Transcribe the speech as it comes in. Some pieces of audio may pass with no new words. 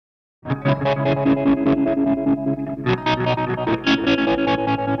G'day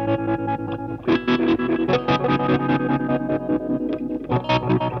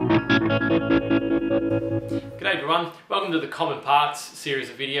everyone, welcome to the Common Parts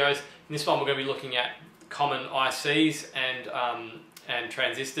series of videos. In this one we're going to be looking at common ICs and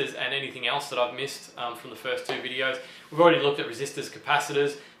transistors and anything else that I've missed from the first two videos. We've already looked at resistors,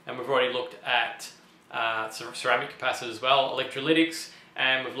 capacitors, and we've already looked at ceramic capacitors as well, electrolytics,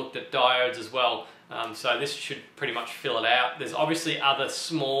 and we've looked at diodes as well. So this should pretty much fill it out. There's obviously other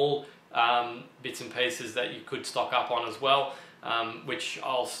small bits and pieces that you could stock up on as well, which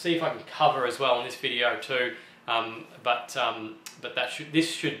I'll see if I can cover as well in this video too. But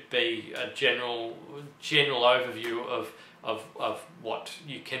this should be a general overview of what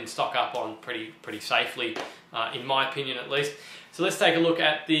you can stock up on pretty safely, in my opinion at least. So let's take a look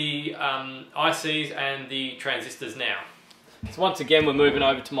at the ICs and the transistors now. So once again we're moving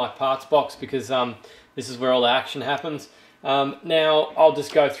over to my parts box because this is where all the action happens. Now I'll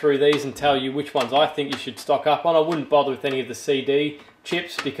just go through these and tell you which ones I think you should stock up on. I wouldn't bother with any of the CD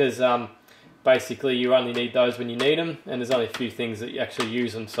chips because basically you only need those when you need them, and there's only a few things that you actually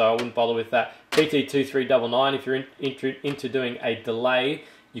use them, so I wouldn't bother with that. PT2399, if you're into doing a delay,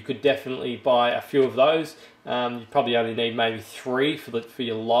 you could definitely buy a few of those. You probably only need maybe 3 for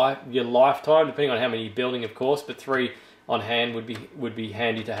your lifetime, depending on how many you're building, of course, but 3 on hand would be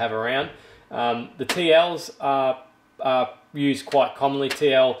handy to have around. The TLs are used quite commonly.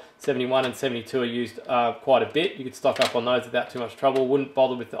 TL71 and 72 are used quite a bit. You could stock up on those without too much trouble. Wouldn't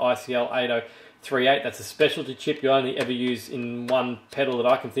bother with the ICL 8038. That's a specialty chip you only ever use in one pedal that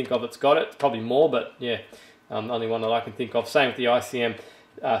I can think of that's got it. It's probably more, but yeah, only one that I can think of. Same with the ICM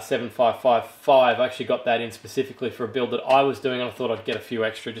 7555. I actually got that in specifically for a build that I was doing, and I thought I'd get a few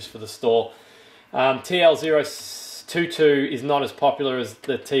extra just for the store. TL022 is not as popular as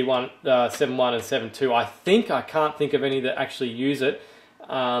the T1, 71 and 72. I can't think of any that actually use it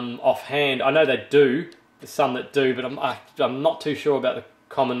offhand. I know they do, there's some that do, but I'm not too sure about the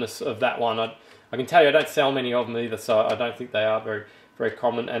commonness of that one. I can tell you I don't sell many of them either, so I don't think they are very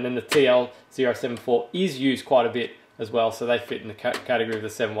common. And then the TL074 is used quite a bit as well, so they fit in the category of the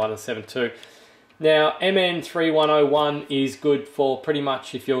 71 and 72. Now, MN3101 is good for pretty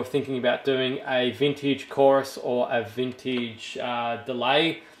much if you're thinking about doing a vintage chorus or a vintage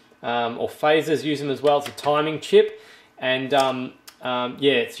delay, or phasers use them as well. It's a timing chip, and yeah,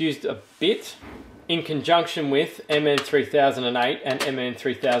 it's used a bit in conjunction with MN3008 and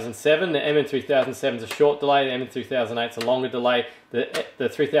MN3007. The MN3007 is a short delay, the MN3008 is a longer delay. The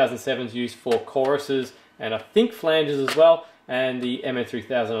 3007 is used for choruses and I think flanges as well. And the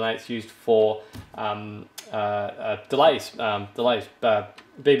MN3008 is used for delays,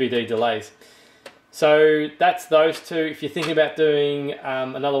 BBD delays. So that's those two. If you're thinking about doing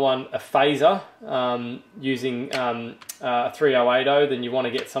another one, a phaser, using a 3080, then you want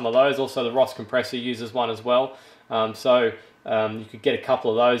to get some of those. Also the Ross compressor uses one as well. So you could get a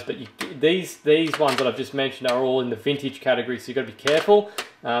couple of those, but these ones that I've just mentioned are all in the vintage category, so you've got to be careful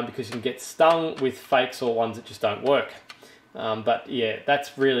because you can get stung with fakes or ones that just don't work. But yeah,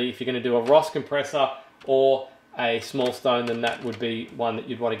 that's really, if you're going to do a Ross compressor or a small stone, then that would be one that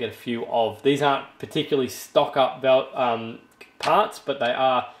you'd want to get a few of. These aren't particularly stock up parts, but they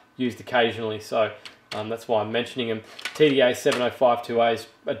are used occasionally, so that's why I'm mentioning them. TDA 7052A is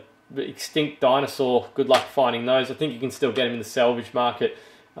an extinct dinosaur. Good luck finding those. I think you can still get them in the salvage market.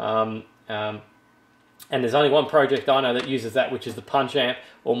 And there's only one project I know that uses that, which is the punch amp,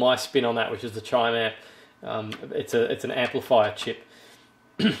 or my spin on that, which is the chime amp. It's an amplifier chip.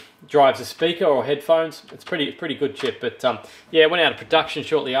 Drives a speaker or headphones. It's pretty good chip, but yeah, it went out of production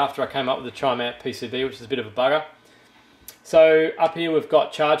shortly after I came up with the chime amp PCB, which is a bit of a bugger. So up here we've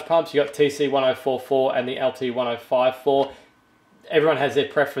got charge pumps. You've got TC1044 and the LT1054. Everyone has their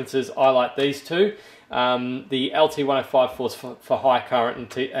preferences. I like these two. The LT1054 is for high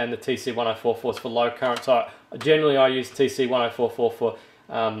current, and the TC1044 is for low current. So generally I use TC1044 for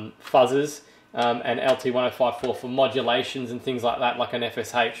fuzzers, and LT1054 for modulations and things like that, like an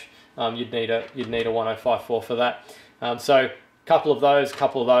FSH. You'd need a 1054 for that. So couple of those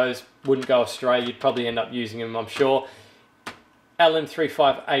wouldn't go astray. You'd probably end up using them, I'm sure.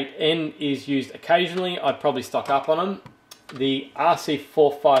 LM358N is used occasionally. I'd probably stock up on them. The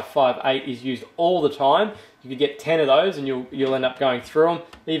RC4558 is used all the time. You could get 10 of those and you'll end up going through them,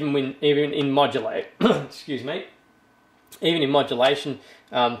 even in modulate. Excuse me. Even in modulation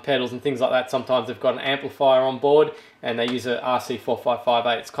pedals and things like that, sometimes they've got an amplifier on board and they use a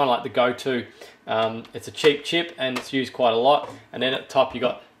RC4558. It's kind of like the go-to. It's a cheap chip and it's used quite a lot. And then at the top you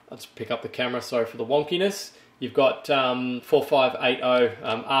got, let's pick up the camera, sorry for the wonkiness. you've got 4580,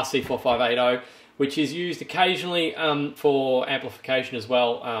 RC4580, which is used occasionally for amplification as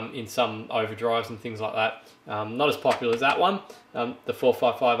well in some overdrives and things like that. Not as popular as that one, the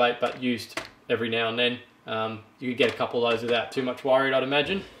 4558, but used every now and then. You could get a couple of those without too much worry, I'd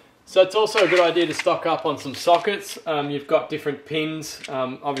imagine. So it's also a good idea to stock up on some sockets. You've got different pins.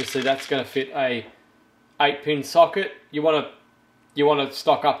 Obviously that's going to fit a 8-pin socket. You want to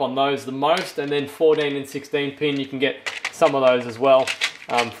stock up on those the most, and then 14 and 16 pin, you can get some of those as well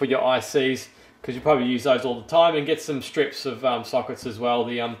for your ICs, because you probably use those all the time, and get some strips of sockets as well,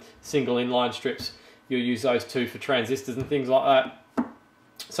 the single inline strips. You'll use those too for transistors and things like that.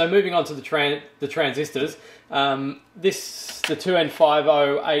 So moving on to the transistors, the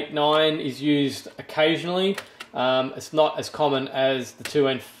 2N5089 is used occasionally. It's not as common as the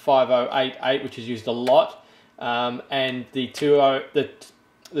 2N5088, which is used a lot, and the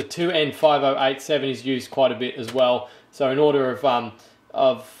 2N5087 is used quite a bit as well. So in order of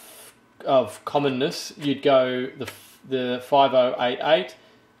commonness, you'd go the 5088,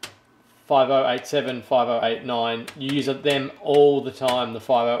 5087, 5089. You use them all the time, the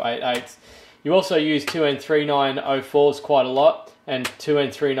 5088s. You also use 2N3904s quite a lot, and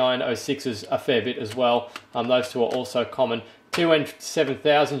 2N3906s a fair bit as well. Those two are also common.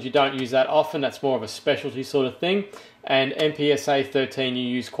 2N7000s, you don't use that often, that's more of a specialty sort of thing. And MPSA 13 you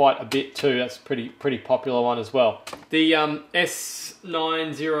use quite a bit too, that's pretty popular one as well. The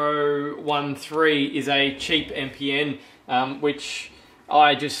S9013 is a cheap MPN, which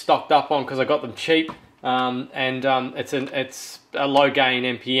I just stocked up on because I got them cheap, it's a low gain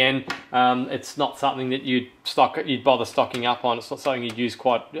MPN. It's not something that you'd bother stocking up on. It's not something you'd use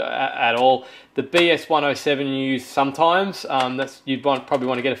quite at all. The BS107 you use sometimes. You'd probably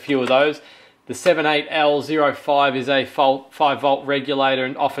want to get a few of those. The 78L05 is a 5-volt regulator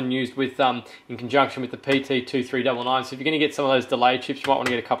and often used with in conjunction with the PT2399. So if you're going to get some of those delay chips, you might want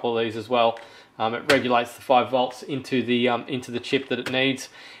to get a couple of these as well. It regulates the 5 volts into the chip that it needs.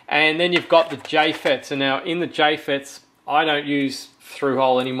 And then you've got the JFETs, and now in the JFETs, I don't use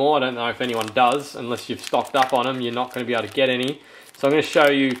through-hole anymore. I don't know if anyone does, unless you've stocked up on them. You're not going to be able to get any. So I'm going to show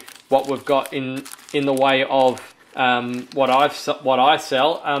you what we've got in the way of what I sell.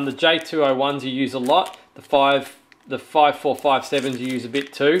 The J201s you use a lot. The 5457s you use a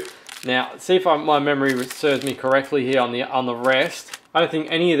bit too. Now, see if my memory serves me correctly here on the rest. I don't think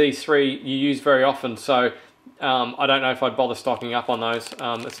any of these three you use very often, so I don't know if I'd bother stocking up on those.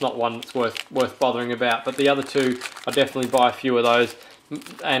 It's not one that's worth bothering about. But the other two, I definitely buy a few of those,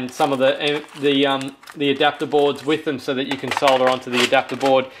 and some of the adapter boards with them, so that you can solder onto the adapter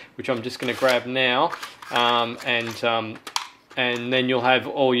board, which I'm just going to grab now, and then you'll have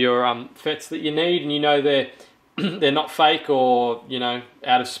all your FETs that you need, and you know they're not fake or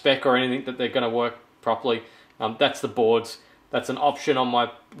out of spec or anything, that they're going to work properly. That's the boards. That's an option on my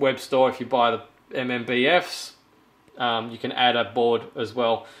web store. If you buy the MMBFs, you can add a board as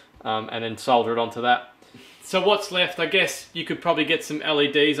well, and then solder it onto that. So what's left? I guess you could probably get some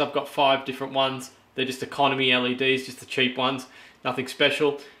LEDs. I've got 5 different ones. They're just economy LEDs, just the cheap ones, nothing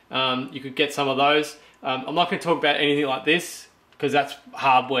special. You could get some of those. I'm not going to talk about anything like this because that's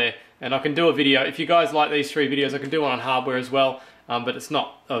hardware, and I can do a video. If you guys like these 3 videos, I can do one on hardware as well, but it's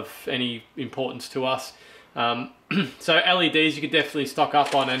not of any importance to us. So LEDs you could definitely stock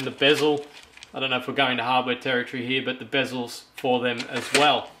up on, and the bezel, I don't know if we're going to hardware territory here, but the bezels for them as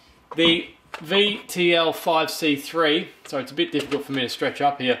well. The VTL5C3, so it's a bit difficult for me to stretch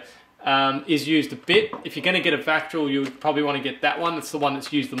up here, is used a bit. If you're going to get a Vactrol, you would probably want to get that one. That's the one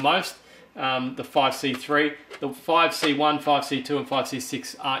that's used the most, the 5C3. The 5C1, 5C2 and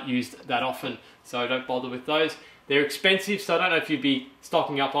 5C6 aren't used that often, so don't bother with those. They're expensive, so I don't know if you'd be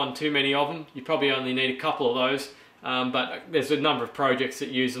stocking up on too many of them. You probably only need a couple of those, but there's a number of projects that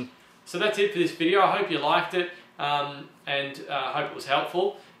use them. So that's it for this video. I hope you liked it, and I hope it was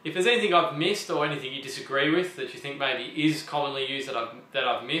helpful. If there's anything I've missed or anything you disagree with that you think maybe is commonly used that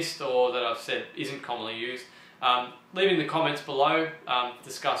I've missed, or that I've said isn't commonly used, leave it in the comments below.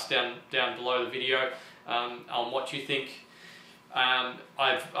 Discuss down below the video on what you think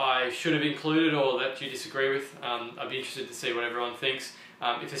I should have included or that you disagree with. I'd be interested to see what everyone thinks.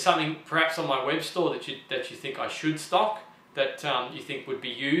 If there's something perhaps on my web store that you think I should stock, that you think would be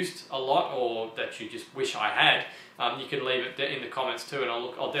used a lot, or that you just wish I had, you can leave it in the comments too, and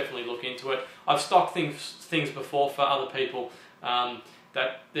I'll definitely look into it. I've stocked things before for other people that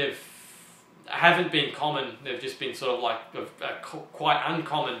haven't been common. They've just been sort of like a quite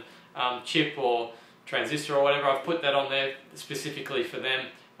uncommon chip or transistor or whatever. I've put that on there specifically for them,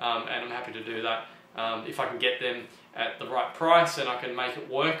 and I'm happy to do that. If I can get them at the right price and I can make it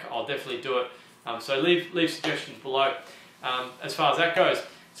work, I'll definitely do it. So leave suggestions below as far as that goes.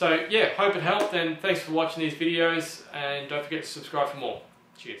 So yeah, hope it helped, and thanks for watching these videos, and don't forget to subscribe for more.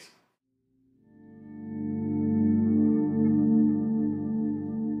 Cheers.